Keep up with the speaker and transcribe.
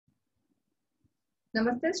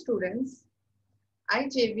Namaste students. I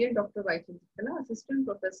JVWU Dr. Chandrakala, Assistant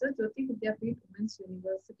Professor, Jyoti Vidyapeeth, Women's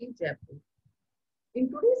University, Jaipur. In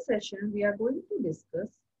today's session, we are going to discuss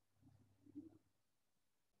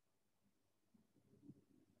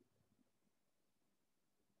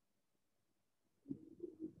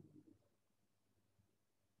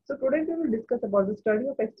today we will discuss about the study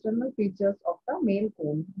of external features of the male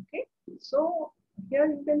cone. Okay. So here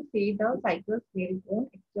you can see the Cycas male cone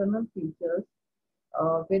external features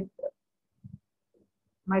with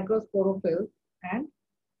microsporophylls and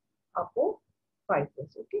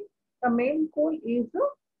apophytes. Okay. The male cone is a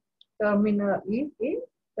terminal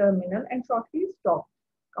and shortly stalked,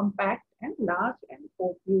 compact and large and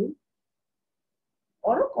ovule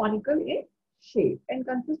or a conical in shape and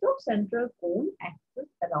consists of central cone axis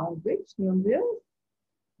around which numerous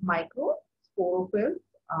microsporophylls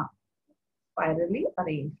are spirally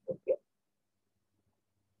arranged. Okay.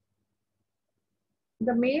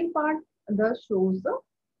 The male part thus shows the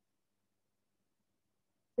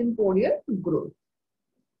sympodial growth,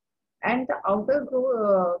 and the outer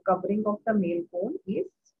covering of the male cone is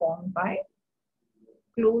formed by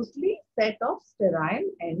closely set of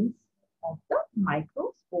sterile ends of the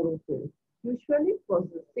microsporophylls, usually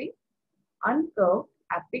possessing uncurved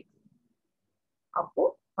apex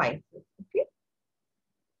apophyses. Okay.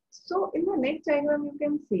 So in the next diagram, you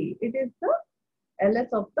can see it is the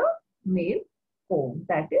LS of the male cone,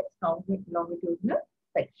 that is longitudinal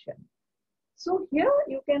section. So here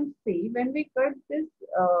you can see when we cut this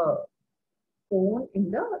cone in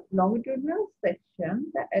the longitudinal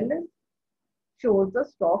section, the LS shows the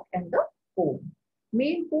stalk and the cone.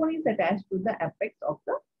 Male cone is attached to the apex of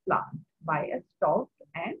the plant by a stout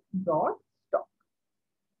and broad stalk.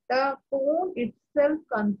 The cone itself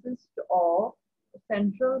consists of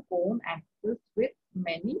central cone axis with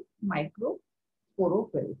many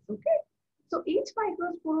microsporophylls. Okay. So each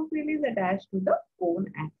microsporophyll is attached to the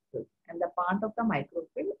cone axis, and the part of the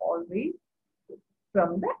microphyll always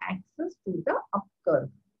from the axis to the up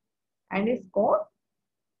curve and is called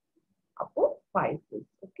apophysis.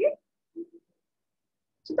 Okay.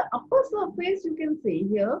 So the upper surface you can see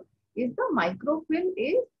here is the microphyll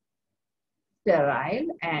is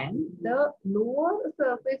sterile and the lower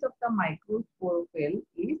surface of the microsporophyll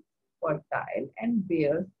is fertile and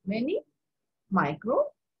bears many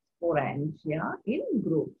microsporangia in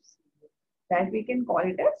groups that we can call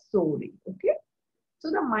it as sori. Okay.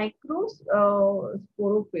 So the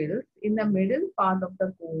microsporophylls in the middle part of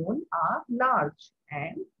the cone are large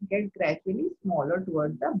and get gradually smaller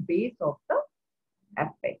towards the base of the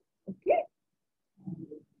apex. Okay.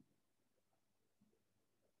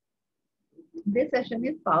 This session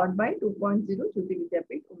is powered by 2.0 Jyoti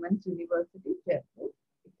Vidyapeeth, Women's University, Jaipur.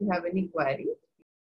 If you have any queries,